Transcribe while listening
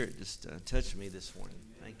Spirit just touched me this morning.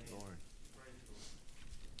 Thank you, Lord.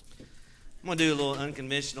 I'm going to do a little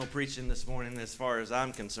unconventional preaching this morning as far as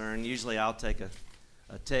I'm concerned. Usually I'll take a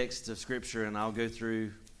text of Scripture and I'll go through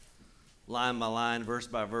line by line, verse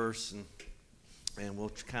by verse, and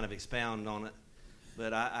we'll kind of expound on it.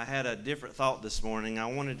 But I had a different thought this morning. I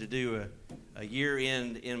wanted to do a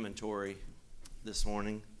year-end inventory this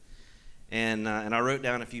morning. And I wrote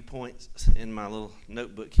down a few points in my little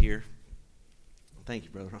notebook here. Thank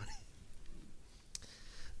you, Brother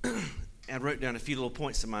Ronnie. I wrote down a few little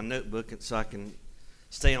points in my notebook so I can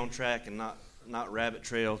stay on track and not rabbit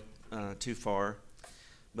trail too far.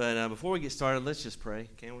 But before we get started, let's just pray,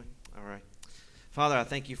 can we? All right. Father, I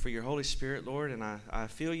thank you for your Holy Spirit, Lord, and I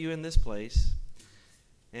feel you in this place.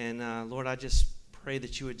 And, Lord, I just pray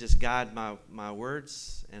that you would just guide my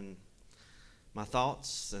words and my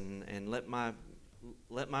thoughts and let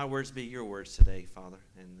my words be your words today, Father.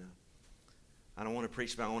 And I don't want to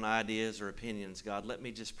preach my own ideas or opinions, God. Let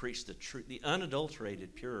me just preach the truth, the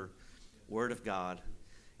unadulterated, pure Word of God.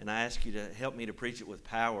 And I ask you to help me to preach it with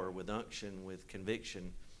power, with unction, with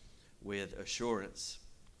conviction, with assurance.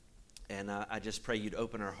 And I just pray you'd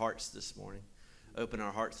open our hearts this morning, open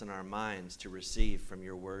our hearts and our minds to receive from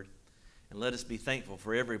your Word. And let us be thankful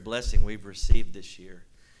for every blessing we've received this year.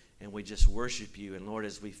 And we just worship you. And Lord,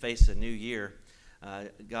 as we face a new year,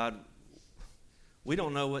 God, we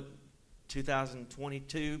don't know what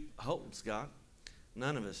 2022 holds, God.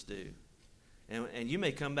 None of us do. And you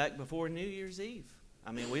may come back before New Year's Eve.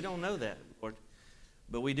 I mean, we don't know that, Lord.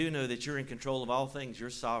 But we do know that you're in control of all things.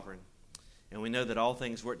 You're sovereign. And we know that all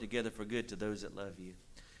things work together for good to those that love you.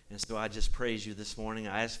 And so I just praise you this morning.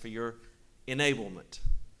 I ask for your enablement.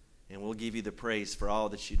 And we'll give you the praise for all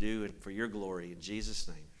that you do and for your glory. In Jesus'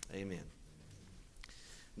 name, amen.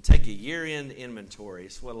 And take a year-end inventory.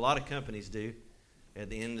 It's what a lot of companies do. At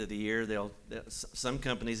the end of the year, some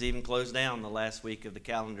companies even close down the last week of the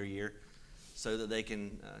calendar year so that they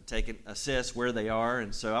can assess where they are.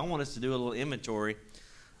 And so I want us to do a little inventory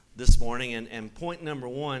this morning. And point number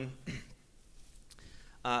one,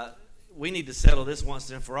 we need to settle this once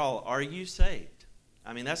and for all. Are you saved?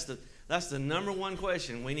 I mean, that's the number one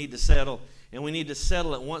question we need to settle, and we need to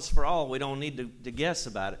settle it once for all. We don't need to guess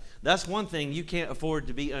about it. That's one thing you can't afford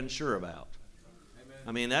to be unsure about.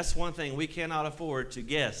 I mean, that's one thing we cannot afford to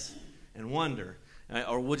guess and wonder,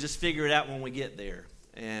 or we'll just figure it out when we get there.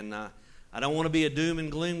 And I don't want to be a doom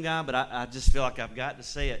and gloom guy, but I just feel like I've got to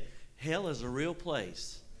say it. Hell is a real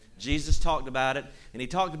place. Jesus talked about it, and he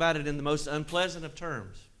talked about it in the most unpleasant of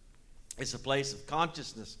terms. It's a place of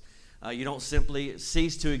consciousness. You don't simply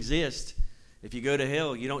cease to exist. If you go to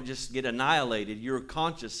hell, you don't just get annihilated. You're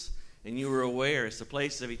conscious and you are aware. It's a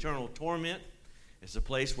place of eternal torment. It's a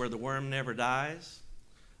place where the worm never dies.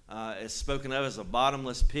 It's spoken of as a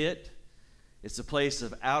bottomless pit. It's a place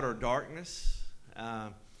of outer darkness.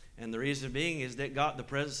 And the reason being is that the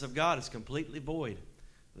presence of God is completely void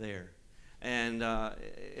there. And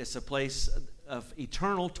it's a place of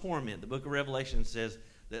eternal torment. The book of Revelation says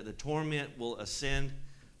that the torment will ascend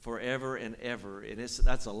forever and ever. And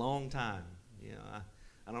that's a long time. You know,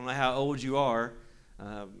 I don't know how old you are.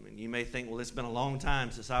 You may think, well, it's been a long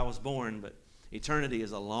time since I was born, but eternity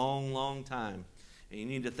is a long, long time. And you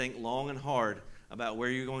need to think long and hard about where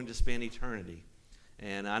you're going to spend eternity.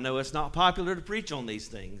 And I know it's not popular to preach on these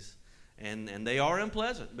things, and they are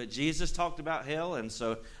unpleasant. But Jesus talked about hell, and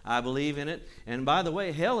so I believe in it. And by the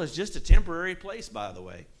way, hell is just a temporary place, by the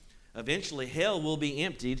way. Eventually, hell will be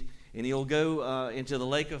emptied, and you'll go into the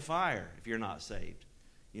lake of fire if you're not saved.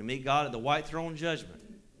 You'll meet God at the white throne judgment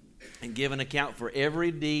and give an account for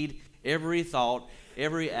every deed, every thought,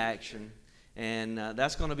 every action. And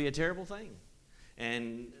that's going to be a terrible thing.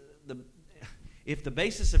 And if the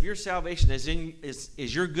basis of your salvation is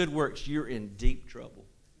your good works, you're in deep trouble.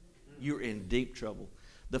 You're in deep trouble.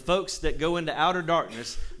 The folks that go into outer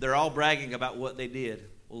darkness, they're all bragging about what they did.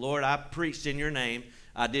 Well, Lord, I preached in your name.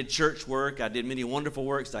 I did church work. I did many wonderful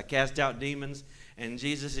works. I cast out demons. And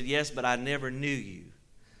Jesus said, yes, but I never knew you.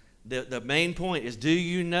 The main point is, do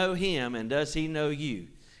you know him, and does he know you?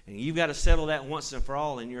 And you've got to settle that once and for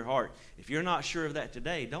all in your heart. If you're not sure of that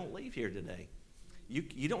today, don't leave here today.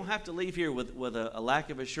 You don't have to leave here with a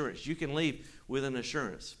lack of assurance. You can leave with an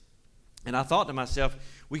assurance. And I thought to myself,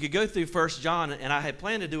 we could go through 1 John, and I had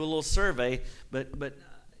planned to do a little survey, but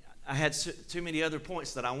I had too many other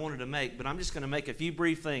points that I wanted to make. But I'm just going to make a few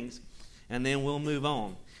brief things, and then we'll move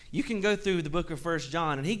on. You can go through the book of 1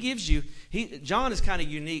 John, and John is kind of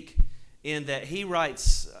unique in that he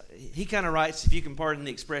kind of writes, if you can pardon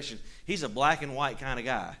the expression, he's a black and white kind of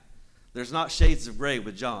guy. There's not shades of gray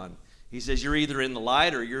with John. He says you're either in the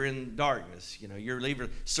light or you're in darkness. You know, you're either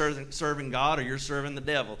serving God or you're serving the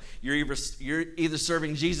devil. You're either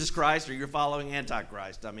serving Jesus Christ or you're following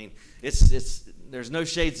Antichrist. I mean, there's no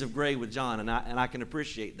shades of gray with John, and I can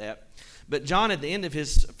appreciate that. But John, at the end of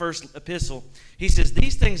his first epistle, he says,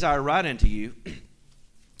 "These things I write unto you.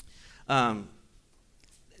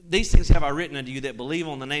 These things have I written unto you that believe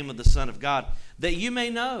on the name of the Son of God, that you may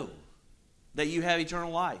know that you have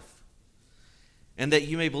eternal life, and that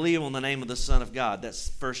you may believe on the name of the Son of God." That's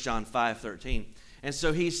 1 John 5:13. And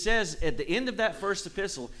so he says at the end of that first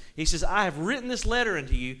epistle, he says, "I have written this letter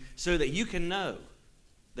unto you so that you can know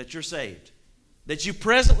that you're saved, that you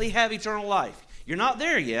presently have eternal life." You're not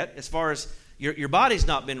there yet, as far as your body's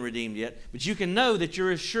not been redeemed yet, but you can know that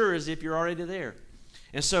you're as sure as if you're already there.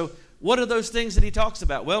 And so what are those things that he talks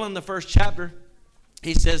about? Well, in the first chapter,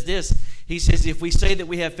 he says this. He says, if we say that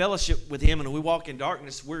we have fellowship with him and we walk in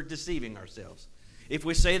darkness, we're deceiving ourselves. If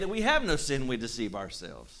we say that we have no sin, we deceive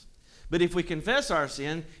ourselves. But if we confess our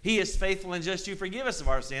sin, he is faithful and just to forgive us of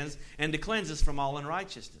our sins and to cleanse us from all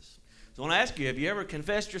unrighteousness. So I want to ask you, have you ever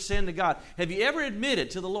confessed your sin to God? Have you ever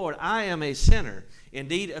admitted to the Lord, "I am a sinner in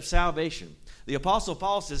need of salvation"? The Apostle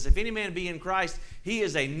Paul says, if any man be in Christ, he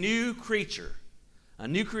is a new creature, a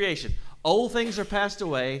new creation. Old things are passed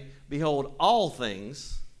away. Behold, all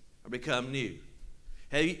things are become new.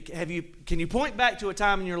 Can you point back to a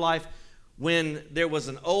time in your life when there was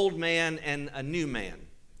an old man and a new man?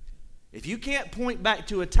 If you can't point back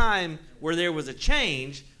to a time where there was a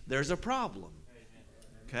change, there's a problem.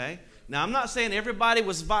 Okay? Now, I'm not saying everybody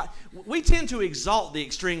was... We tend to exalt the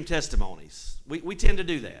extreme testimonies. We tend to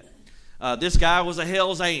do that. This guy was a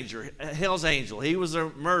hell's angel. He was a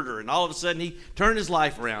murderer, and all of a sudden he turned his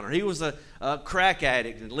life around. Or he was a crack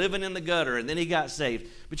addict and living in the gutter, and then he got saved.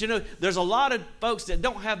 But you know, there's a lot of folks that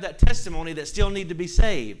don't have that testimony that still need to be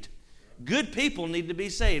saved. Good people need to be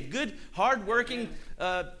saved. Good, hardworking,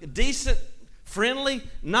 decent, friendly,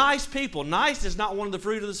 nice people. Nice is not one of the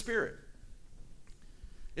fruit of the Spirit.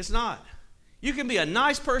 It's not. You can be a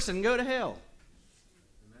nice person and go to hell.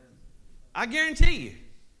 I guarantee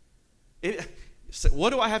you.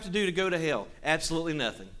 What do I have to do to go to hell? Absolutely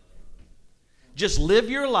nothing. Just live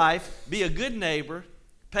your life, be a good neighbor,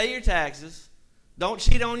 pay your taxes, don't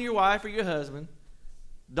cheat on your wife or your husband,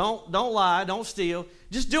 don't lie, don't steal.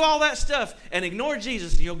 Just do all that stuff and ignore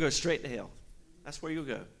Jesus and you'll go straight to hell. That's where you'll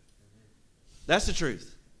go. That's the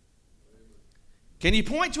truth. Can you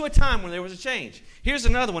point to a time when there was a change? Here's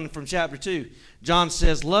another one from chapter 2. John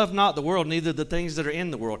says, "Love not the world, neither the things that are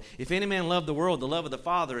in the world. If any man love the world, the love of the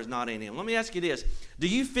Father is not in him." Let me ask you this. Do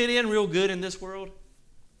you fit in real good in this world?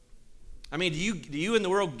 I mean, do you in the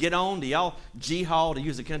world get on? Do y'all G-haul, to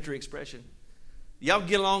use a country expression? Do y'all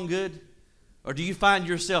get along good? Or do you find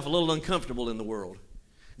yourself a little uncomfortable in the world?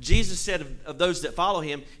 Jesus said of those that follow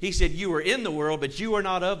him, he said, "You are in the world, but you are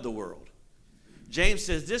not of the world." James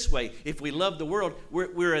says this way, if we love the world,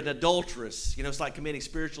 we're an adulteress. You know, it's like committing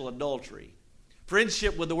spiritual adultery.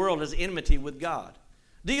 Friendship with the world is enmity with God.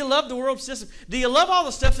 Do you love the world system? Do you love all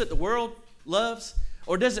the stuff that the world loves?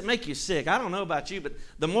 Or does it make you sick? I don't know about you, but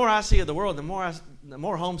the more I see of the world, the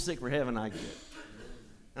more homesick for heaven I get.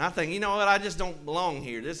 And I think, you know what, I just don't belong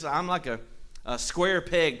here. I'm like a square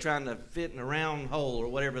peg trying to fit in a round hole, or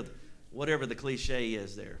whatever the cliche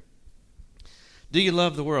is there. Do you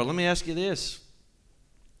love the world? Let me ask you this.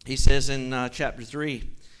 He says in chapter 3,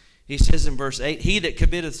 he says in verse 8, "He that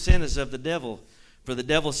committeth sin is of the devil, for the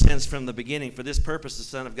devil sins from the beginning. For this purpose the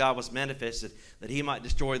Son of God was manifested, that he might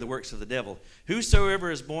destroy the works of the devil. Whosoever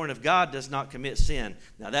is born of God does not commit sin."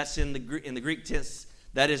 Now that's in the Greek tense.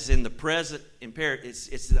 That is in the present imperative.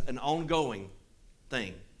 It's an ongoing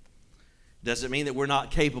thing. Doesn't mean that we're not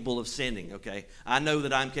capable of sinning, okay? I know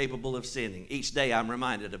that I'm capable of sinning. Each day I'm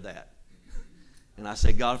reminded of that. And I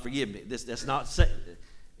say, "God, forgive me." That's not...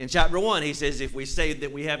 In chapter 1, he says, if we say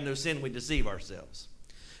that we have no sin, we deceive ourselves.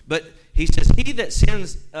 But he says, "He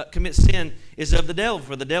that commits sin is of the devil,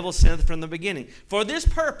 for the devil sinned from the beginning. For this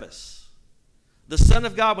purpose, the Son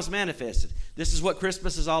of God was manifested." This is what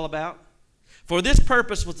Christmas is all about. "For this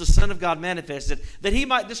purpose was the Son of God manifested, that he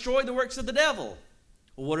might destroy the works of the devil."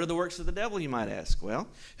 Well, what are the works of the devil, you might ask? Well,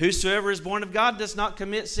 whosoever is born of God does not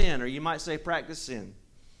commit sin, or you might say practice sin.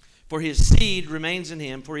 "For his seed remains in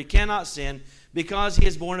him, for he cannot sin, because he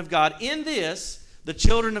is born of God. In this, the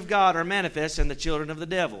children of God are manifest, and the children of the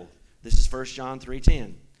devil." This is 1 John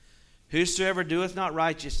 3:10. "Whosoever doeth not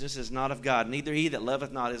righteousness is not of God, neither he that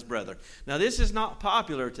loveth not his brother." Now, this is not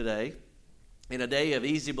popular today, in a day of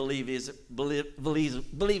easy believism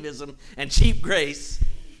and cheap grace.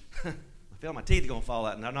 I feel my teeth are going to fall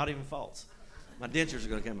out, and they're not even false. My dentures are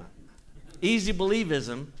going to come out. Easy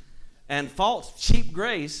believism and false, cheap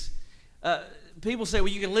grace. People say,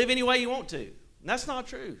 well, you can live any way you want to. And that's not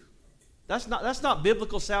true. That's not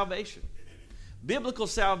biblical salvation. Biblical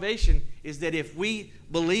salvation is that if we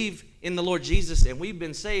believe in the Lord Jesus and we've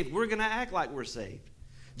been saved, we're going to act like we're saved.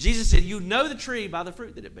 Jesus said, you know the tree by the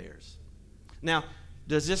fruit that it bears. Now,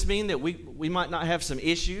 does this mean that we might not have some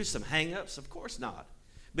issues, some hang-ups? Of course not.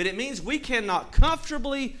 But it means we cannot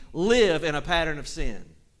comfortably live in a pattern of sin.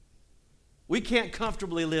 We can't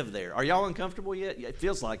comfortably live there. Are y'all uncomfortable yet? Yeah, it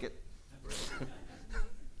feels like it.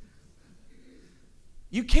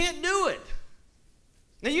 You can't do it.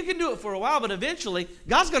 Now, you can do it for a while, but eventually,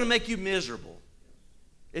 God's going to make you miserable.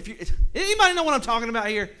 Anybody know what I'm talking about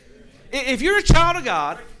here? If you're a child of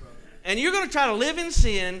God and you're going to try to live in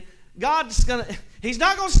sin, He's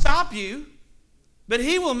not going to stop you, but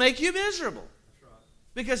He will make you miserable.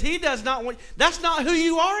 Because He does not want, that's not who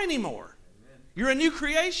you are anymore. You're a new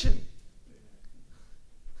creation.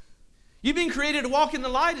 You've been created to walk in the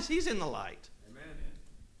light as He's in the light.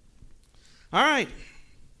 All right.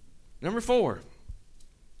 Number 4.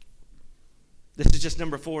 This is just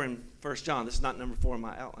number 4 in 1 John. This is not number 4 in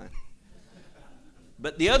my outline.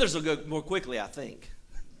 But the others will go more quickly, I think.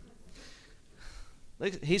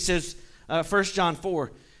 He says, 1 John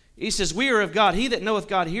 4, he says, we are of God. He that knoweth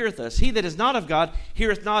God heareth us. He that is not of God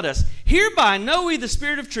heareth not us. Hereby know we the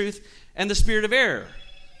spirit of truth and the spirit of error.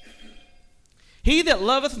 He that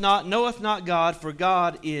loveth not knoweth not God, for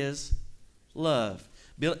God is love.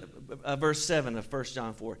 Verse 7 of 1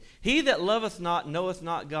 John 4. He that loveth not knoweth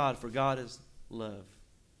not God, for God is love.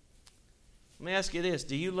 Let me ask you this.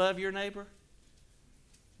 Do you love your neighbor?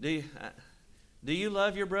 Do you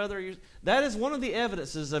love your brother? That is one of the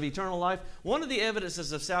evidences of eternal life. One of the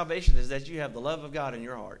evidences of salvation is that you have the love of God in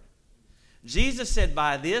your heart. Jesus said,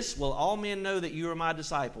 by this will all men know that you are my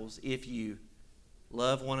disciples, if you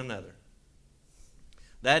love one another.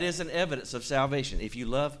 That is an evidence of salvation, if you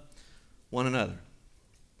love one another.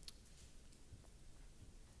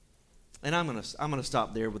 And I'm gonna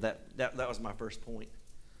stop there with that. That was my first point.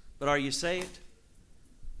 But are you saved?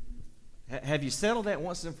 Have you settled that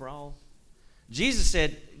once and for all? Jesus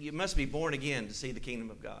said you must be born again to see the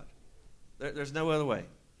kingdom of God. There's no other way.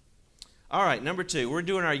 All right, number 2. We're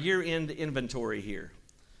doing our year-end inventory here.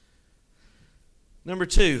 Number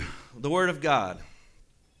 2, the Word of God.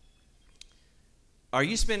 Are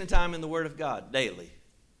you spending time in the Word of God daily?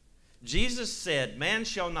 Jesus said, man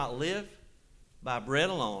shall not live by bread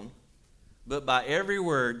alone, but by every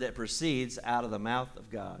word that proceeds out of the mouth of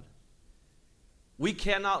God. We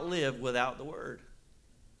cannot live without the Word.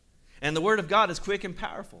 And the Word of God is quick and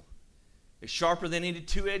powerful. It's sharper than any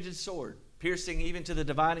two-edged sword, piercing even to the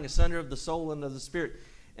dividing asunder of the soul and of the spirit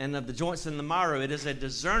and of the joints and the marrow. It is a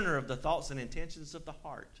discerner of the thoughts and intentions of the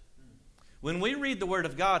heart. When we read the Word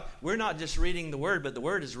of God, we're not just reading the Word, but the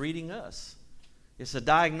Word is reading us. It's a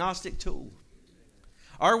diagnostic tool.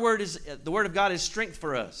 The Word of God is strength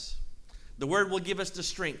for us. The Word will give us the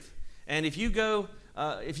strength. And if you go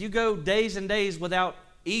days and days without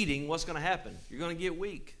eating, what's going to happen? You're going to get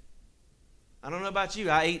weak. I don't know about you.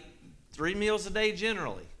 I eat 3 meals a day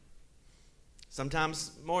generally.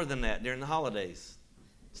 Sometimes more than that during the holidays.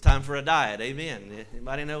 It's time for a diet. Amen.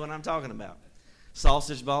 Anybody know what I'm talking about?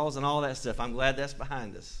 Sausage balls and all that stuff. I'm glad that's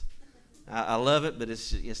behind us. I love it, but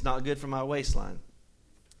it's not good for my waistline.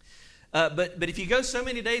 But if you go so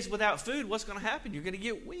many days without food, what's going to happen? You're going to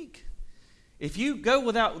get weak. If you go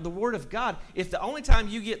without the Word of God, if the only time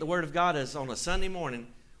you get the Word of God is on a Sunday morning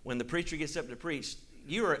when the preacher gets up to preach,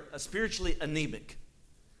 you are spiritually anemic.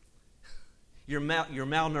 You're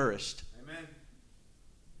malnourished. Amen.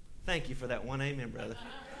 Thank you for that one amen, brother.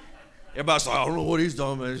 Everybody's like, I don't know what he's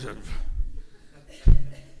talking about.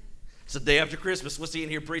 It's the day after Christmas. What's he in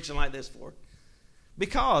here preaching like this for?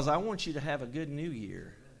 Because I want you to have a good new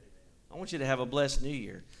year. I want you to have a blessed new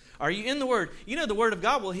year. Are you in the Word? You know the Word of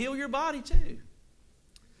God will heal your body too.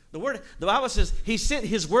 The Bible says He sent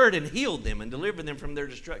His Word and healed them and delivered them from their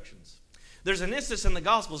destructions. There's an instance in the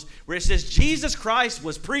Gospels where it says Jesus Christ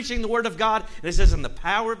was preaching the Word of God, and it says, and the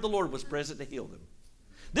power of the Lord was present to heal them.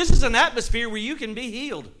 This is an atmosphere where you can be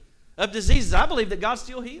healed of diseases. I believe that God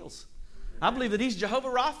still heals. I believe that He's Jehovah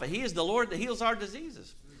Rapha. He is the Lord that heals our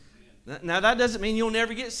diseases. Now, that doesn't mean you'll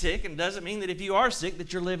never get sick, and doesn't mean that if you are sick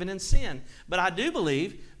that you're living in sin. But I do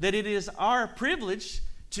believe that it is our privilege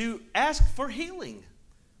to ask for healing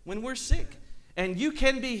when we're sick. And you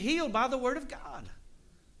can be healed by the Word of God.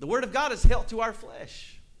 The Word of God is health to our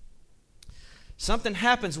flesh. Something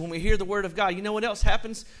happens when we hear the Word of God. You know what else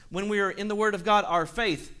happens when we are in the Word of God? Our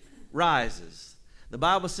faith rises. The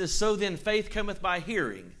Bible says, so then faith cometh by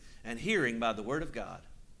hearing, and hearing by the Word of God.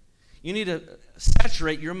 You need to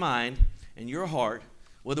saturate your mind and your heart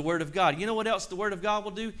with the Word of God. You know what else the Word of God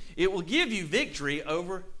will do? It will give you victory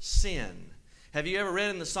over sin. Have you ever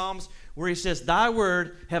read in the Psalms where he says, Thy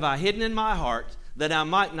word have I hidden in my heart, that I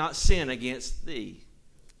might not sin against thee?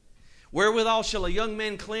 Wherewithal shall a young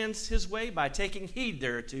man cleanse his way? By taking heed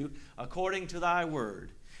thereto, according to thy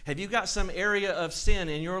word. Have you got some area of sin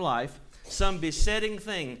in your life, some besetting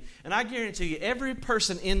thing? And I guarantee you, every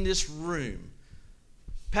person in this room,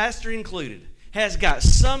 pastor included, has got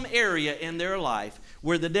some area in their life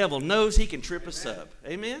where the devil knows he can trip us up.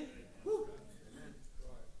 Amen?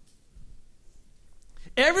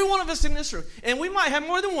 Every one of us in this room. And we might have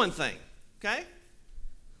more than one thing. Okay?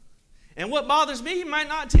 And what bothers me might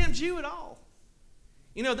not tempt you at all.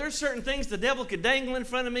 You know, there's certain things the devil could dangle in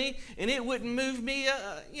front of me and it wouldn't move me,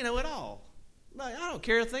 at all. Like, I don't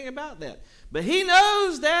care a thing about that. But he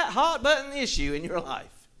knows that hot button issue in your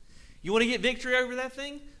life. You want to get victory over that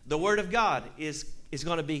thing? The Word of God is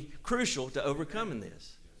going to be crucial to overcoming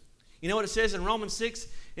this. You know what it says in Romans 6?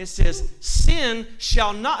 It says, sin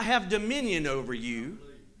shall not have dominion over you,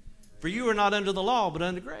 for you are not under the law, but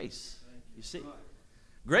under grace. You see?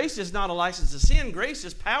 Grace is not a license to sin. Grace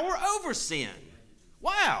is power over sin.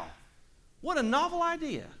 Wow. What a novel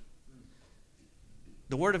idea.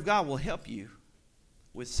 The Word of God will help you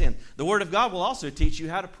with sin. The Word of God will also teach you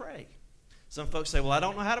how to pray. Some folks say, well, I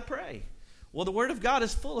don't know how to pray. Well, the Word of God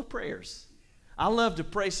is full of prayers. I love to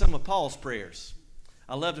pray some of Paul's prayers.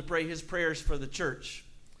 I love to pray his prayers for the church.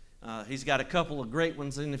 He's got a couple of great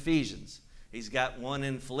ones in Ephesians. He's got one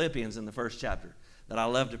in Philippians in the first chapter that I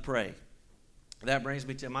love to pray. That brings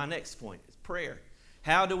me to my next point. It's prayer.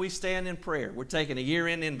 How do we stand in prayer? We're taking a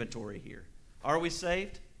year-end inventory here. Are we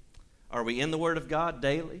saved? Are we in the Word of God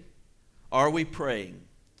daily? Are we praying?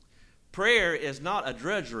 Prayer is not a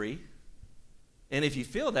drudgery. And if you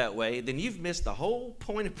feel that way, then you've missed the whole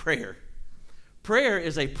point of prayer. Prayer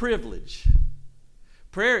is a privilege.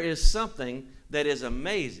 Prayer is something that is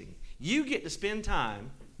amazing. You get to spend time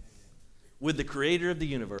with the Creator of the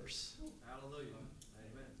universe. Hallelujah.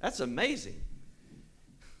 Amen. That's amazing.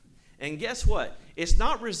 And guess what? It's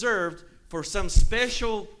not reserved for some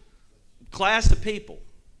special class of people.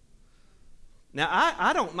 Now,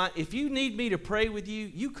 I don't mind. If you need me to pray with you,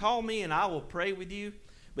 you call me and I will pray with you.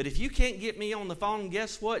 But if you can't get me on the phone,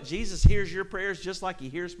 guess what? Jesus hears your prayers just like he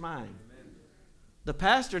hears mine. Amen. The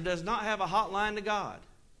pastor does not have a hotline to God.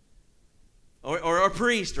 Or a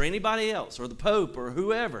priest or anybody else or the Pope or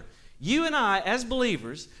whoever. You and I, as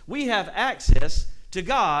believers, we have access to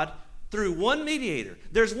God through one mediator.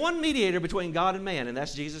 There's one mediator between God and man, and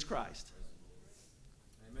that's Jesus Christ.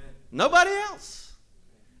 Amen. Nobody else.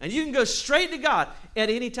 And you can go straight to God at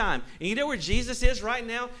any time. And you know where Jesus is right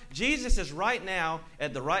now? Jesus is right now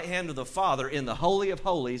at the right hand of the Father in the Holy of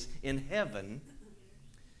Holies in heaven.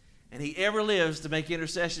 And he ever lives to make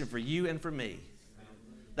intercession for you and for me.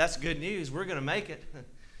 That's good news. We're going to make it.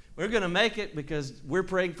 We're going to make it because we're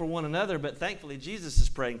praying for one another, but thankfully Jesus is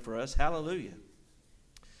praying for us. Hallelujah.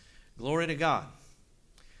 Glory to God.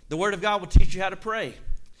 The Word of God will teach you how to pray.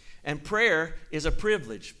 And prayer is a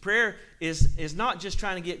privilege. Prayer is not just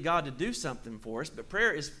trying to get God to do something for us, but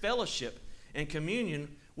prayer is fellowship and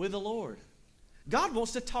communion with the Lord. God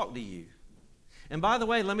wants to talk to you. And by the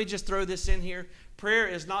way, let me just throw this in here. Prayer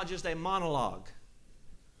is not just a monologue.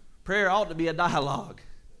 Prayer ought to be a dialogue.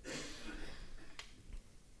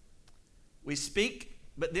 We speak,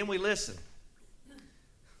 but then we listen.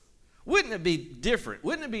 Wouldn't it be different?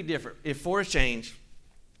 Wouldn't it be different if for a change,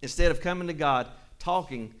 instead of coming to God,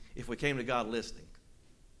 talking, if we came to God listening?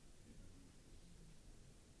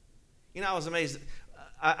 You know, I was amazed.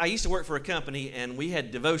 I used to work for a company, and we had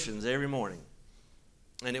devotions every morning.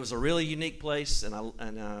 And it was a really unique place,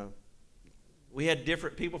 and we had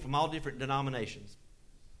different people from all different denominations.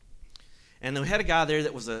 And then we had a guy there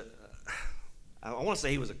that was I want to say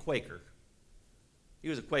he was a Quaker. He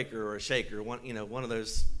was a Quaker or a Shaker, one of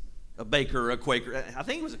those, a baker or a Quaker. I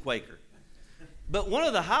think he was a Quaker. But one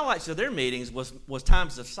of the highlights of their meetings was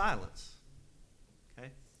times of silence. Okay?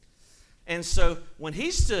 And so when he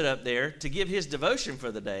stood up there to give his devotion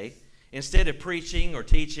for the day, instead of preaching or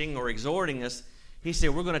teaching or exhorting us, he said,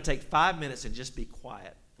 we're going to take 5 minutes and just be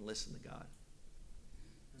quiet and listen to God.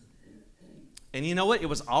 And you know what? It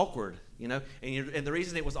was awkward, And the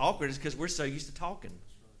reason it was awkward is because we're so used to talking.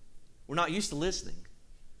 We're not used to listening.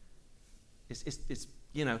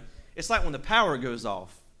 It's like when the power goes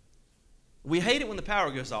off. We hate it when the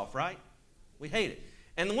power goes off, right? We hate it.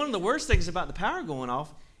 And one of the worst things about the power going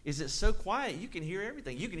off is it's so quiet you can hear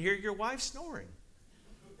everything. You can hear your wife snoring.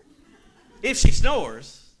 If she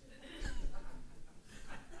snores.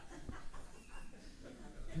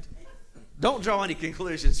 Don't draw any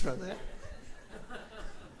conclusions from that.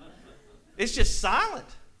 It's just silent,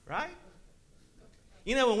 right?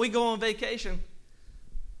 You know, when we go on vacation,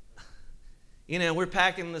 you know, we're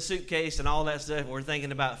packing the suitcase and all that stuff, and we're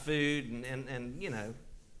thinking about food and you know,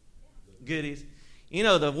 goodies. You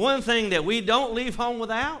know, the one thing that we don't leave home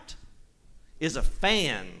without is a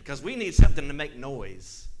fan, because we need something to make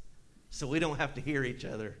noise so we don't have to hear each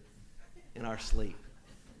other in our sleep.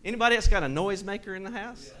 Anybody else got a noisemaker in the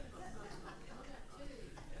house?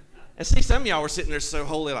 And see, some of y'all were sitting there so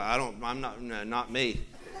holy, like, I'm not, no, not me.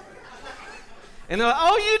 And they're like,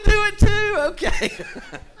 oh, you do it too? Okay.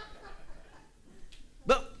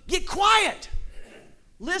 But get quiet.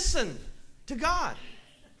 Listen to God.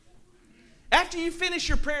 After you finish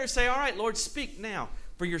your prayer, say, all right, Lord, speak now,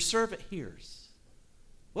 for your servant hears.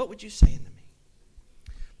 What would you say unto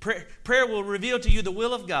me? Prayer will reveal to you the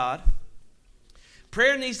will of God.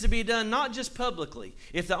 Prayer needs to be done not just publicly.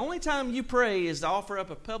 If the only time you pray is to offer up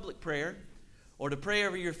a public prayer or to pray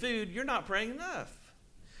over your food, you're not praying enough.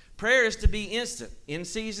 Prayer is to be instant, in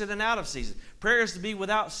season and out of season. Prayer is to be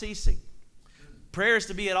without ceasing. Prayer is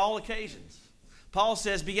to be at all occasions. Paul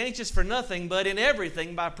says, be anxious for nothing, but in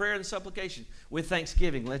everything by prayer and supplication. With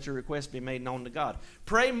thanksgiving, let your requests be made known to God.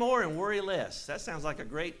 Pray more and worry less. That sounds like a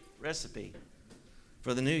great recipe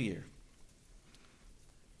for the new year.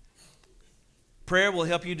 Prayer will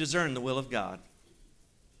help you discern the will of God.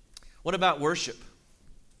 What about worship?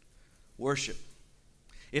 Worship.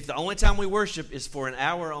 If the only time we worship is for an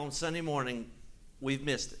hour on Sunday morning, we've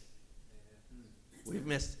missed it. We've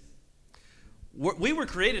missed it. We were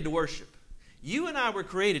created to worship. You and I were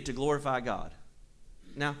created to glorify God.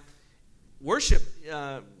 Now, worship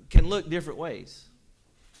can look different ways.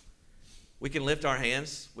 We can lift our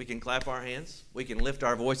hands. We can clap our hands. We can lift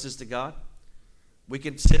our voices to God. We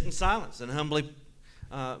can sit in silence and humbly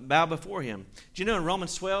bow before Him. Do you know in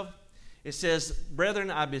Romans 12, it says, brethren,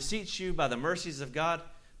 I beseech you by the mercies of God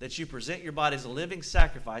that you present your body as a living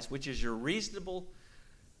sacrifice, which is your reasonable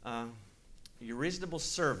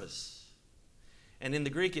service. And in the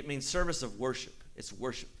Greek, it means service of worship. It's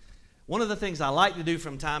worship. One of the things I like to do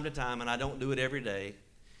from time to time, and I don't do it every day,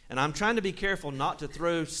 and I'm trying to be careful not to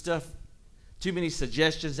throw too many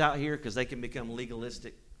suggestions out here because they can become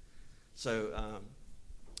legalistic. So,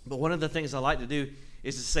 but one of the things I like to do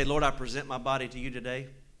is to say, Lord, I present my body to you today.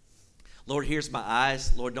 Lord, here's my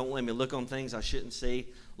eyes. Lord, don't let me look on things I shouldn't see.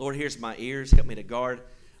 Lord, here's my ears. Help me to guard.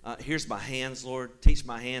 Here's my hands, Lord. Teach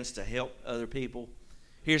my hands to help other people.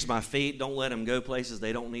 Here's my feet. Don't let them go places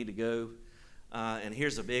they don't need to go. And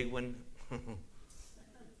here's a big one.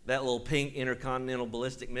 That little pink intercontinental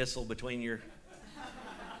ballistic missile between your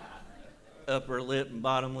upper lip and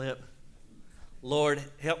bottom lip. Lord,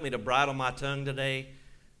 help me to bridle my tongue today.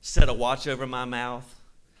 Set a watch over my mouth.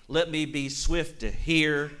 Let me be swift to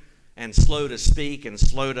hear and slow to speak and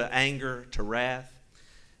slow to anger, to wrath.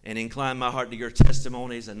 And incline my heart to your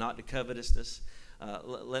testimonies and not to covetousness.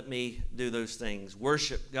 Let me do those things.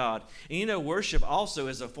 Worship God. And you know, worship also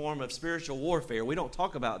is a form of spiritual warfare. We don't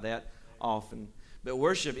talk about that often. But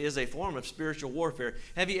worship is a form of spiritual warfare.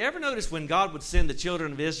 Have you ever noticed when God would send the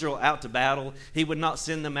children of Israel out to battle, He would not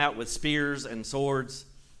send them out with spears and swords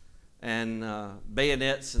and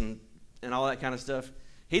bayonets and all that kind of stuff?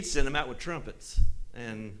 He'd send them out with trumpets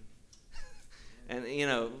and you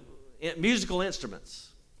know, musical instruments.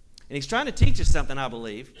 And He's trying to teach us something, I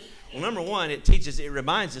believe. Well, number one, it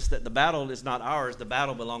reminds us that the battle is not ours. The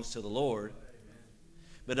battle belongs to the Lord.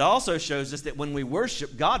 But it also shows us that when we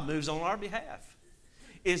worship, God moves on our behalf.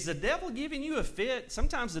 Is the devil giving you a fit?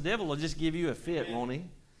 Sometimes the devil will just give you a fit, won't he?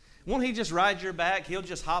 Won't he just ride your back? He'll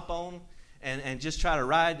just hop on and just try to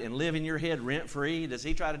ride and live in your head rent-free. Does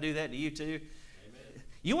he try to do that to you too? Amen.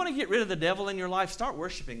 You want to get rid of the devil in your life? Start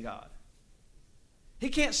worshiping God. He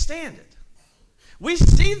can't stand it. We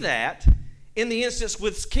see that in the instance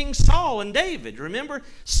with King Saul and David. Remember,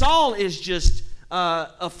 Saul is just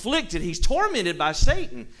afflicted. He's tormented by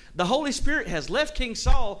Satan. The Holy Spirit has left King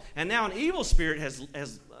Saul, and now an evil spirit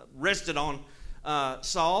has rested on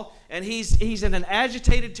Saul, and he's in an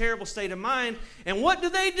agitated, terrible state of mind. And what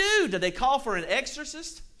do? Do they call for an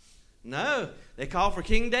exorcist? No. They call for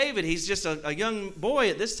King David. He's just a young boy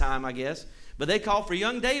at this time, I guess. But they call for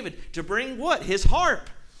young David to bring what? His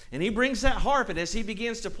harp. And he brings that harp, and as he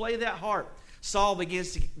begins to play that harp, Saul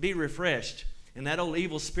begins to be refreshed. And that old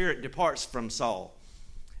evil spirit departs from Saul.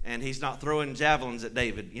 And he's not throwing javelins at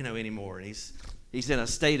David, anymore. And he's in a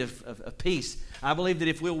state of peace. I believe that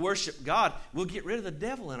if we'll worship God, we'll get rid of the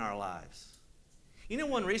devil in our lives.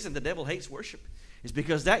 One reason the devil hates worship is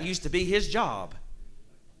because that used to be his job.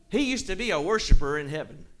 He used to be a worshiper in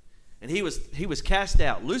heaven. And he was cast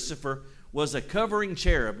out. Lucifer was a covering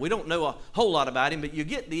cherub. We don't know a whole lot about him, but you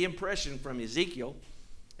get the impression from Ezekiel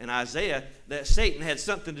in Isaiah that Satan had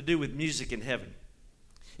something to do with music in heaven.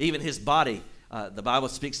 Even his body, the Bible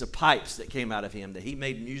speaks of pipes that came out of him, that he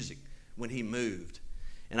made music when he moved.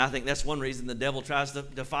 And I think that's one reason the devil tries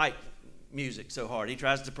to fight music so hard. He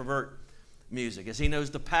tries to pervert music, as he knows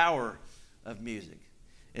the power of music.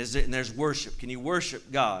 And there's worship. Can you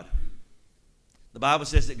worship God? The Bible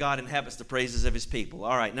says that God inhabits the praises of his people.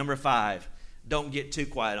 All right, number 5, don't get too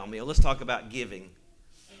quiet on me. Let's talk about giving.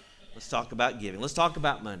 Let's talk about giving. Let's talk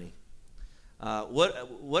about money.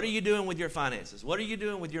 What are you doing with your finances? What are you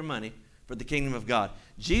doing with your money for the kingdom of God?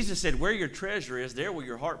 Jesus said, where your treasure is, there will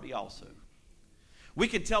your heart be also. We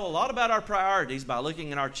can tell a lot about our priorities by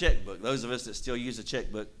looking at our checkbook. Those of us that still use a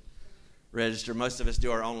checkbook register, most of us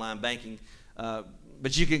do our online banking,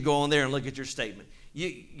 but you can go on there and look at your statement.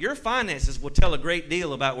 Your finances will tell a great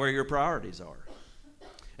deal about where your priorities are.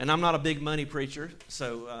 And I'm not a big money preacher,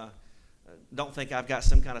 so don't think I've got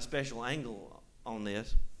some kind of special angle on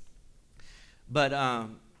this. But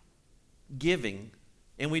giving,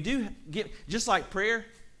 and we do give, just like prayer,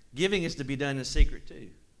 giving is to be done in secret too.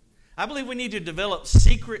 I believe we need to develop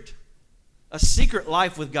a secret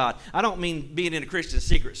life with God. I don't mean being in a Christian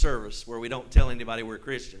secret service where we don't tell anybody we're a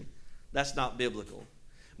Christian. That's not biblical.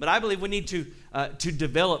 But I believe we need to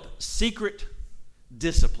develop secret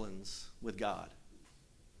disciplines with God.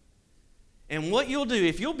 And what you'll do,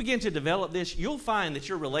 if you'll begin to develop this, you'll find that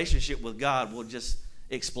your relationship with God will just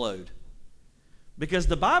explode. Because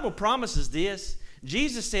the Bible promises this.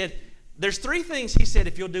 Jesus said, there's 3 things he said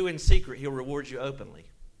if you'll do in secret, he'll reward you openly.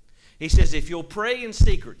 He says if you'll pray in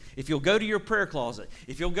secret, if you'll go to your prayer closet,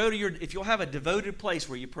 if you'll have a devoted place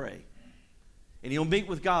where you pray, and you'll meet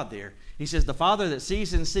with God there, he says the Father that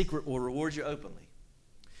sees in secret will reward you openly.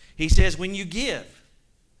 He says when you give,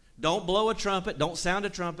 don't blow a trumpet, don't sound a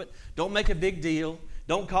trumpet, don't make a big deal,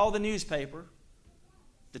 don't call the newspaper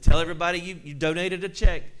to tell everybody you donated a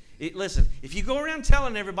check. Listen, if you go around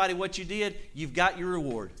telling everybody what you did, you've got your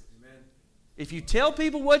reward. Amen. If you tell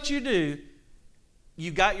people what you do, you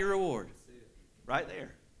got your reward right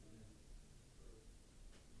there.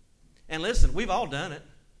 And listen, we've all done it.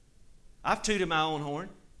 I've tooted my own horn,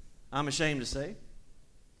 I'm ashamed to say.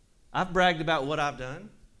 I've bragged about what I've done.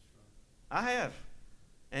 I have.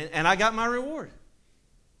 And I got my reward.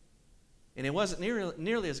 And it wasn't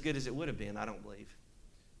nearly as good as it would have been, I don't believe,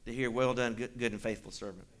 to hear, well done, good and faithful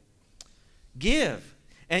servant. Give.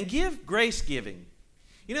 And give grace giving.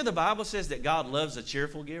 You know the Bible says that God loves a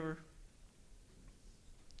cheerful giver.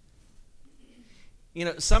 You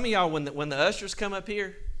know, some of y'all, when the ushers come up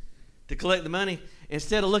here to collect the money,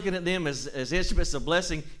 instead of looking at them as instruments of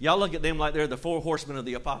blessing, y'all look at them like they're the 4 horsemen of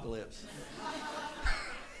the apocalypse.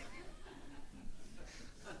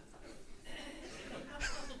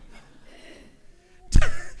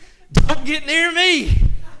 Don't get near me.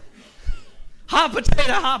 Hot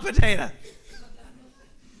potato, hot potato.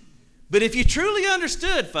 But if you truly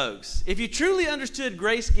understood, folks, if you truly understood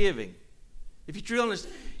grace giving, if you truly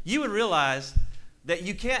understood, you would realize that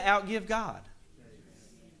you can't outgive God.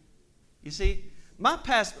 You see, the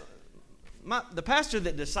pastor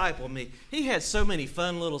that discipled me, he had so many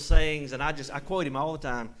fun little sayings, and I quote him all the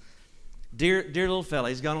time. Dear little fella,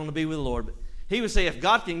 he's gone on to be with the Lord, but he would say, if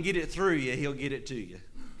God can get it through you, he'll get it to you.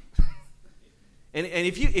 And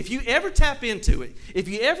if you ever tap into it, if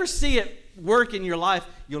you ever see it work in your life,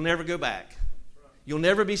 you'll never go back. You'll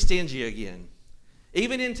never be stingy again.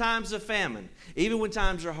 Even in times of famine, even when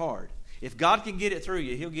times are hard. If God can get it through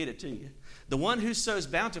you, he'll get it to you. The one who sows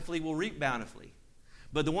bountifully will reap bountifully.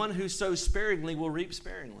 But the one who sows sparingly will reap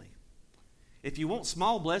sparingly. If you want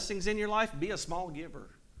small blessings in your life, be a small giver.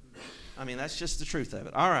 I mean, that's just the truth of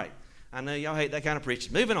it. All right. I know y'all hate that kind of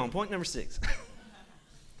preaching. Moving on. Point number 6.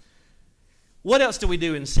 What else do we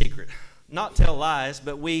do in secret? Not tell lies,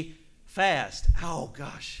 but we fast. Oh,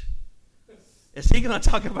 gosh. Is he going to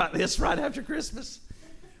talk about this right after Christmas?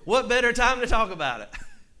 What better time to talk about it?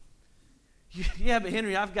 Yeah, but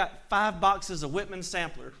Henry, I've got 5 boxes of Whitman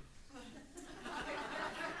Sampler.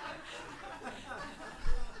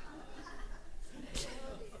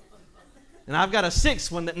 And I've got a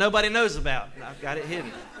 6th one that nobody knows about. And I've got it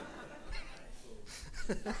hidden.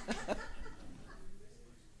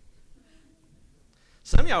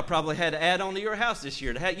 Some of y'all probably had to add on to your house this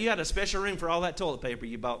year. You had a special room for all that toilet paper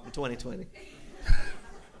you bought in 2020.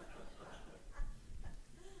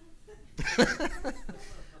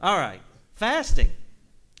 All right. Fasting.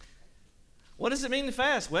 What does it mean to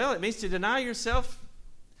fast? Well, it means to deny yourself.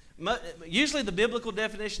 Usually the biblical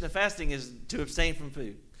definition of fasting is to abstain from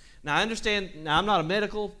food. Now, I understand, I'm not a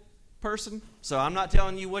medical person, so I'm not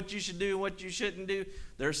telling you what you should do and what you shouldn't do.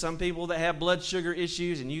 There are some people that have blood sugar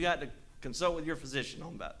issues, and you got to consult with your physician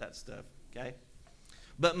on about that stuff, okay?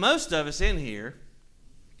 But most of us in here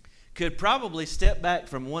could probably step back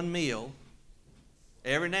from one meal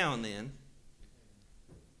every now and then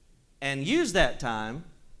and use that time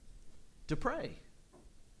to pray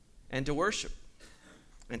and to worship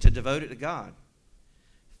and to devote it to God.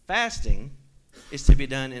 Fasting is to be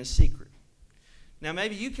done in secret. Now,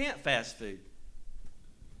 maybe you can't fast food.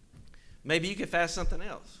 Maybe you could fast something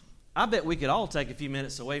else. I bet we could all take a few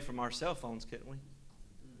minutes away from our cell phones, couldn't we?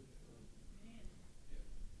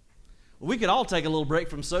 We could all take a little break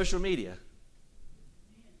from social media.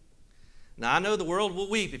 Now, I know the world will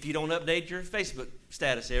weep if you don't update your Facebook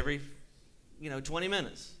status every, 20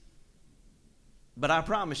 minutes. But I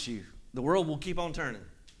promise you, the world will keep on turning.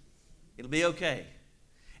 It'll be okay.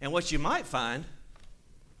 And what you might find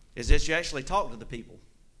is that you actually talk to the people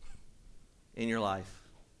in your life.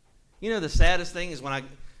 The saddest thing is when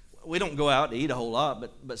we don't go out to eat a whole lot,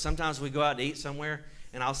 but sometimes we go out to eat somewhere,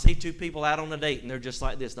 and I'll see two people out on a date, and they're just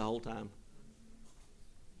like this the whole time.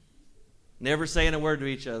 Never saying a word to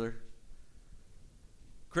each other.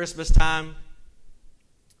 Christmas time,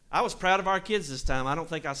 I was proud of our kids this time. I don't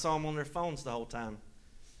think I saw them on their phones the whole time.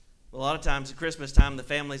 A lot of times at Christmas time, the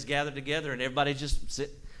families gather together, and everybody just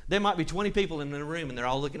sit. There might be 20 people in the room, and they're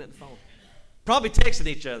all looking at the phone. Probably texting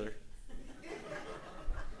each other.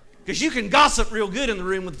 Because you can gossip real good in the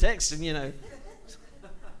room with texting,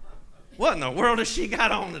 What in the world has she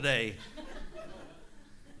got on today?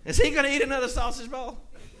 Is he going to eat another sausage ball?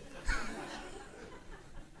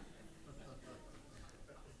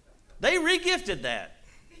 They regifted that.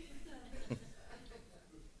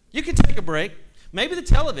 You can take a break. Maybe the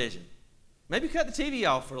television. Maybe cut the TV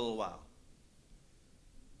off for a little while.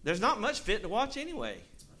 There's not much fit to watch anyway.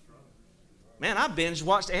 Man, I binge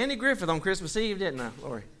watched Andy Griffith on Christmas Eve, didn't I,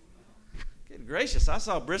 Lori? Good gracious, I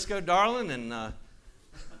saw Briscoe Darling and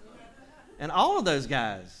all of those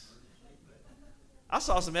guys. I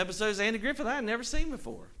saw some episodes of Andy Griffith I had never seen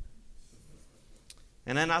before.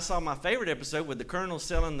 And then I saw my favorite episode with the Colonel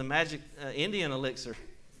selling the magic Indian elixir.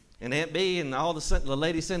 And Aunt Bee and all the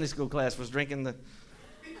lady Sunday school class was drinking the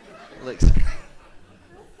elixir.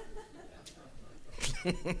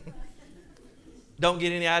 Don't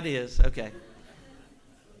get any ideas. Okay.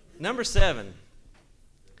 Number 7.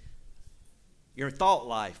 Your thought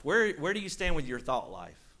life. Where do you stand with your thought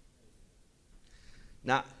life?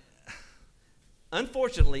 Now,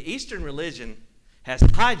 unfortunately, Eastern religion has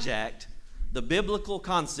hijacked the biblical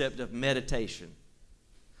concept of meditation.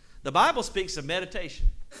 The Bible speaks of meditation.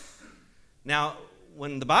 Now,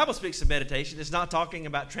 when the Bible speaks of meditation, it's not talking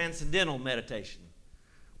about transcendental meditation,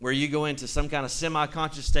 where you go into some kind of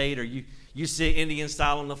semi-conscious state, or you sit Indian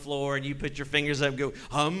style on the floor and you put your fingers up and go,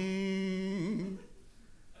 hum.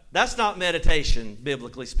 That's not meditation,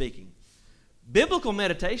 biblically speaking. Biblical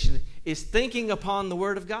meditation is thinking upon the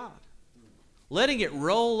Word of God, letting it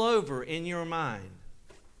roll over in your mind.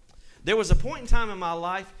 There was a point in time in my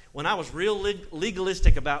life when I was real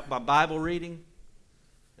legalistic about my Bible reading,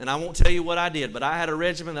 and I won't tell you what I did, but I had a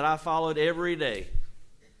regimen that I followed every day,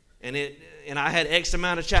 and I had X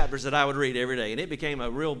amount of chapters that I would read every day, and it became a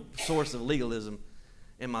real source of legalism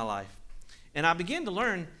in my life. And I began to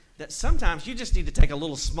learn that sometimes you just need to take a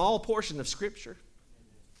little small portion of Scripture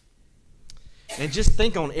and just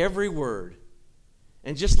think on every word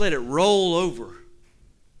and just let it roll over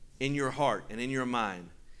in your heart and in your mind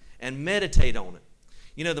and meditate on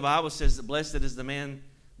it. The Bible says that blessed is the man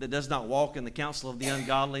that does not walk in the counsel of the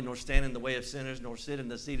ungodly, nor stand in the way of sinners, nor sit in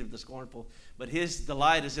the seat of the scornful. But his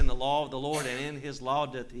delight is in the law of the Lord, and in his law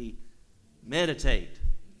doth he meditate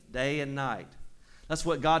day and night. That's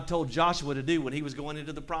what God told Joshua to do when he was going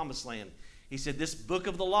into the promised land. He said, this book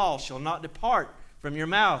of the law shall not depart from your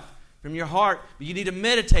mouth, from your heart, but you need to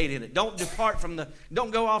meditate in it. Don't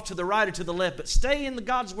go off to the right or to the left, but stay in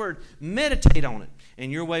God's word. Meditate on it,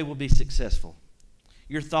 and your way will be successful.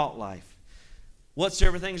 Your thought life.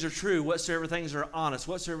 Whatsoever things are true, whatsoever things are honest,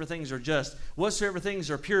 whatsoever things are just, whatsoever things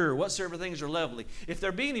are pure, whatsoever things are lovely. If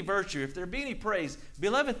there be any virtue, if there be any praise,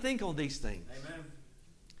 beloved, think on these things. Amen.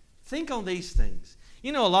 Think on these things.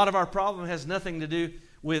 A lot of our problem has nothing to do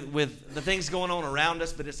with the things going on around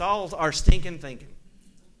us, but it's all our stinking thinking.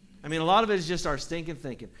 A lot of it is just our stinking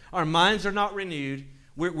thinking. Our minds are not renewed.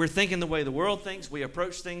 We're thinking the way the world thinks. We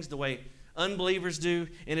approach things the way unbelievers do,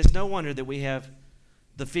 and it's no wonder that we have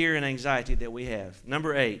the fear and anxiety that we have.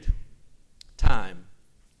 Number 8, time.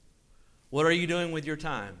 What are you doing with your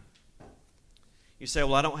time? You say,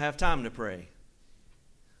 well, I don't have time to pray.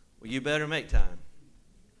 Well, you better make time.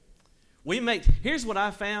 Here's what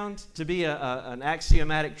I found to be an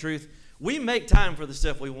axiomatic truth. We make time for the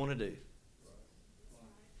stuff we want to do.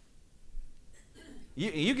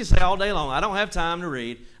 You can say all day long, I don't have time to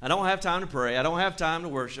read. I don't have time to pray. I don't have time to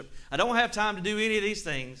worship. I don't have time to do any of these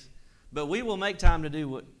things. But we will make time to do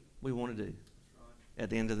what we want to do. At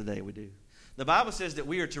the end of the day, we do. The Bible says that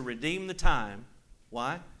we are to redeem the time.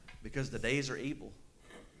 Why? Because the days are evil.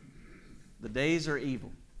 The days are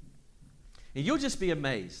evil. And you'll just be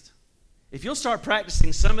amazed. If you'll start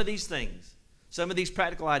practicing some of these things, some of these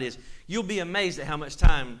practical ideas, you'll be amazed at how much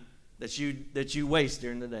time that you waste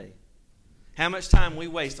during the day. How much time we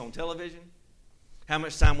waste on television, how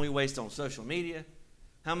much time we waste on social media,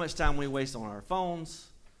 how much time we waste on our phones,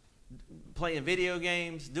 playing video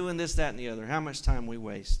games, doing this, that, and the other. How much time we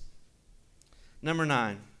waste. Number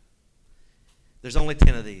 9. There's only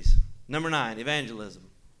 10 of these. Number 9, evangelism.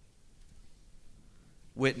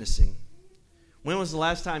 Witnessing. When was the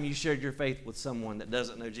last time you shared your faith with someone that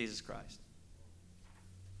doesn't know Jesus Christ?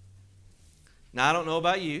 Now, I don't know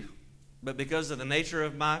about you, but because of the nature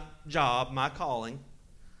of my job, my calling,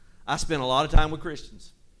 I spend a lot of time with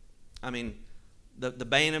Christians. I mean, the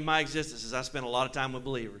bane of my existence is I spend a lot of time with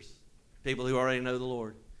believers, people who already know the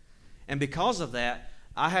Lord. And because of that,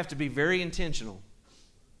 I have to be very intentional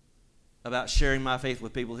about sharing my faith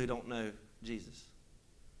with people who don't know Jesus.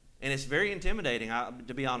 And it's very intimidating,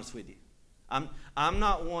 to be honest with you. I'm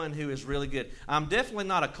not one who is really good. I'm definitely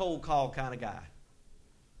not a cold call kind of guy.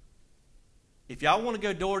 If y'all want to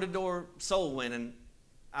go door-to-door soul winning,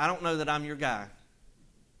 I don't know that I'm your guy.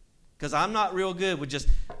 Because I'm not real good with just,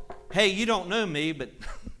 hey, you don't know me, but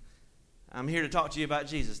I'm here to talk to you about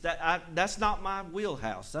Jesus. That's not my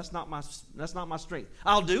wheelhouse. That's not my strength.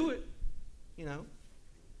 I'll do it,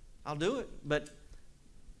 I'll do it, but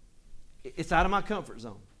it's out of my comfort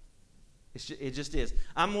zone. It just is.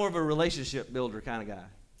 I'm more of a relationship builder kind of guy.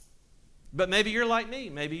 But maybe you're like me.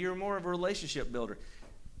 Maybe you're more of a relationship builder.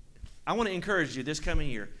 I want to encourage you this coming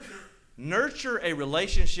year. Nurture a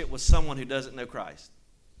relationship with someone who doesn't know Christ.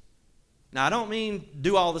 Now, I don't mean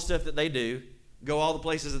do all the stuff that they do, go all the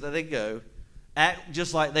places that they go, act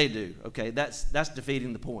just like they do. Okay, that's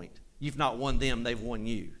defeating the point. You've not won them, they've won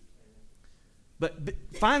you. But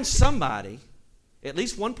find somebody, at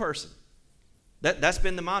least one person. That's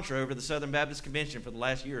been the mantra over the Southern Baptist Convention for the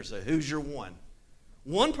last year or so. Who's your one?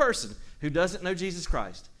 One person who doesn't know Jesus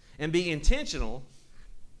Christ. And be intentional,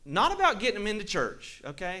 not about getting them into church,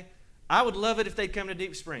 okay? I would love it if they'd come to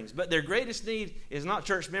Deep Springs. But their greatest need is not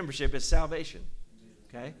church membership, it's salvation,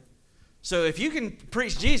 okay? So if you can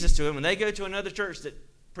preach Jesus to them and they go to another church that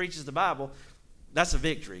preaches the Bible, that's a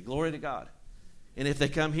victory. Glory to God. And if they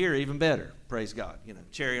come here, even better. Praise God.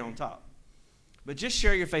 Cherry on top. But just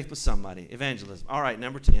share your faith with somebody. Evangelism. All right,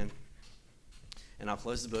 number 10. And I'll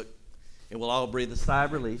close the book. And we'll all breathe a sigh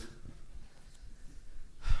of relief.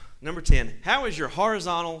 Number 10. How is your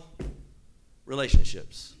horizontal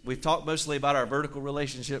relationships? We've talked mostly about our vertical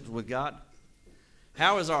relationships with God.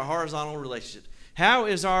 How is our horizontal relationship? How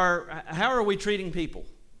are we treating people?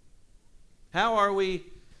 How are we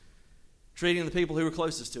treating the people who are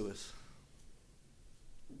closest to us?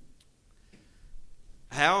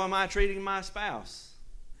 How am I treating my spouse?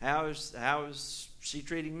 How is she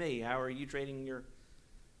treating me? How are you treating your...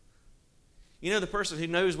 the person who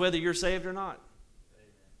knows whether you're saved or not.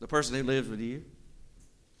 The person who lives with you.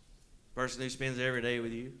 The person who spends every day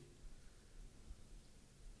with you.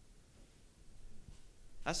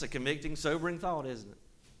 That's a convicting, sobering thought, isn't it?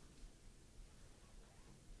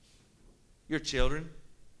 Your children.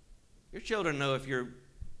 Your children know if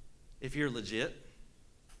you're legit.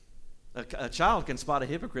 A child can spot a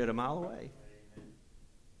hypocrite a mile away.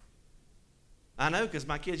 I know because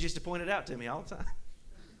my kids used to point it out to me all the time.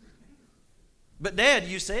 But Dad,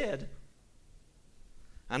 you said.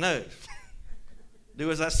 I know.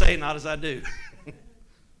 Do as I say, not as I do.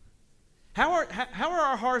 How are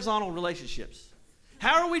our horizontal relationships?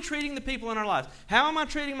 How are we treating the people in our lives? How am I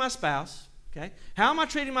treating my spouse? Okay. How am I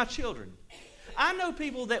treating my children? I know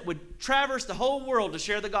people that would traverse the whole world to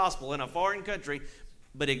share the gospel in a foreign country,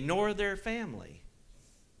 but ignore their family.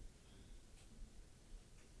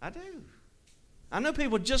 I do. I know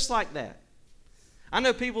people just like that. I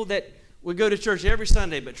know people that would go to church every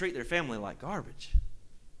Sunday but treat their family like garbage.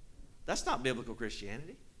 That's not biblical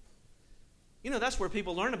Christianity. That's where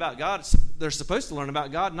people learn about God. They're supposed to learn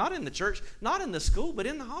about God, not in the church, not in the school, but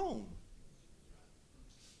in the home.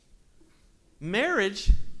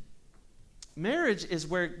 Marriage is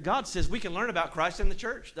where God says we can learn about Christ in the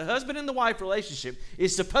church. The husband and the wife relationship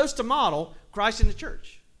is supposed to model Christ in the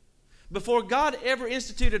church. Before God ever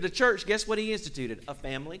instituted a church, guess what he instituted? A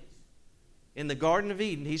family. In the Garden of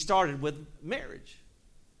Eden, he started with marriage.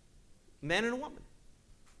 Man and a woman.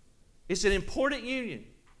 It's an important union.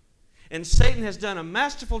 And Satan has done a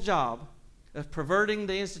masterful job of perverting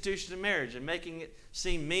the institution of marriage and making it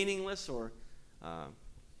seem meaningless or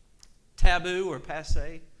taboo or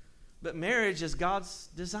passé. But marriage is God's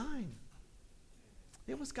design.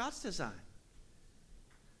 It was God's design.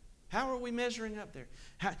 How are we measuring up there?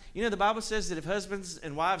 The Bible says that if husbands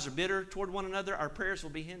and wives are bitter toward one another, our prayers will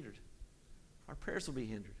be hindered. Our prayers will be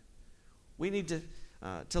hindered. We need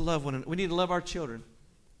to love one another. We need to love our children.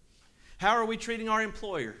 How are we treating our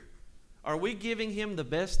employer? Are we giving him the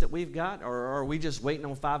best that we've got, or are we just waiting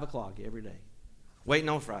on 5 o'clock every day? Waiting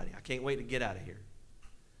on Friday. I can't wait to get out of here.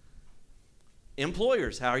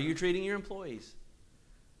 Employers, how are you treating your employees?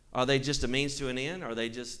 Are they just a means to an end? Are they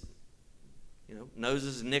just,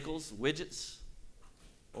 noses and nickels, widgets?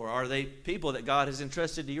 Or are they people that God has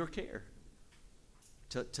entrusted to your care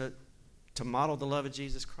to model the love of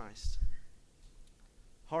Jesus Christ?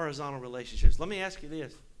 Horizontal relationships. Let me ask you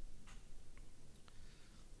this.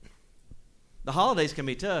 The holidays can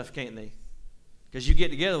be tough, can't they? Because you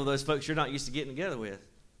get together with those folks you're not used to getting together with.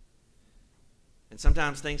 And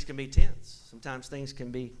sometimes things can be tense.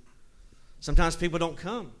 Sometimes people don't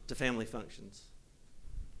come to family functions.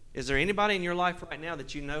 Is there anybody in your life right now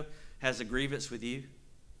that you know has a grievance with you?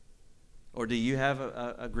 Or do you have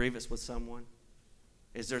a grievance with someone?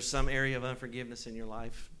 Is there some area of unforgiveness in your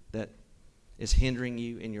life that is hindering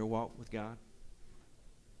you in your walk with God?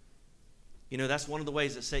 That's one of the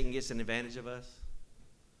ways that Satan gets an advantage of us.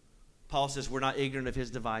 Paul says we're not ignorant of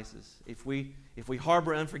his devices. If we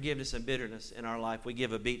harbor unforgiveness and bitterness in our life, we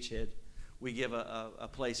give a beachhead. We give a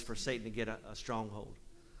place for Satan to get a stronghold.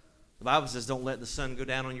 The Bible says don't let the sun go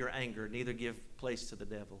down on your anger, neither give place to the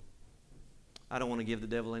devil. I don't want to give the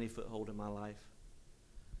devil any foothold in my life.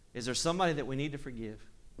 Is there somebody that we need to forgive?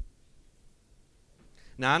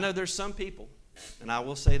 Now, I know there's some people, and I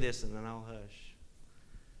will say this and then I'll hush.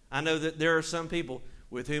 I know that there are some people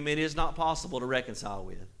with whom it is not possible to reconcile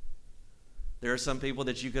with. There are some people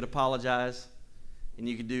that you could apologize and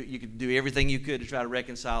you could do everything you could to try to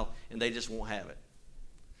reconcile, and they just won't have it.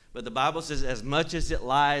 But the Bible says, as much as it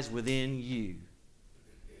lies within you,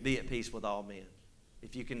 be at peace with all men.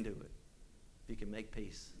 If you can do it. If you can make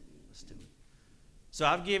peace, let's do it. So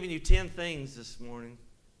I've given you 10 things this morning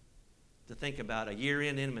to think about, a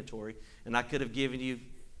year-end inventory, and I could have given you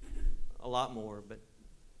a lot more, but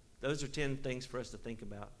those are 10 things for us to think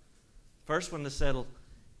about. First one to settle,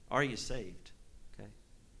 are you saved? Okay.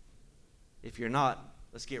 If you're not,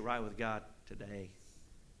 let's get right with God today.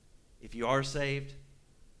 If you are saved,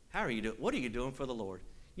 how are you doing? What are you doing for the Lord?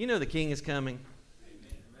 You know the King is coming.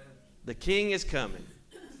 Amen. The King is coming.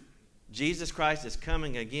 Jesus Christ is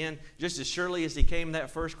coming again. Just as surely as he came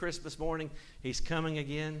that first Christmas morning, he's coming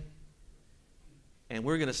again. And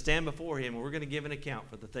we're going to stand before him, and we're going to give an account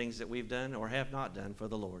for the things that we've done or have not done for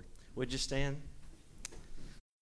the Lord. Would you stand?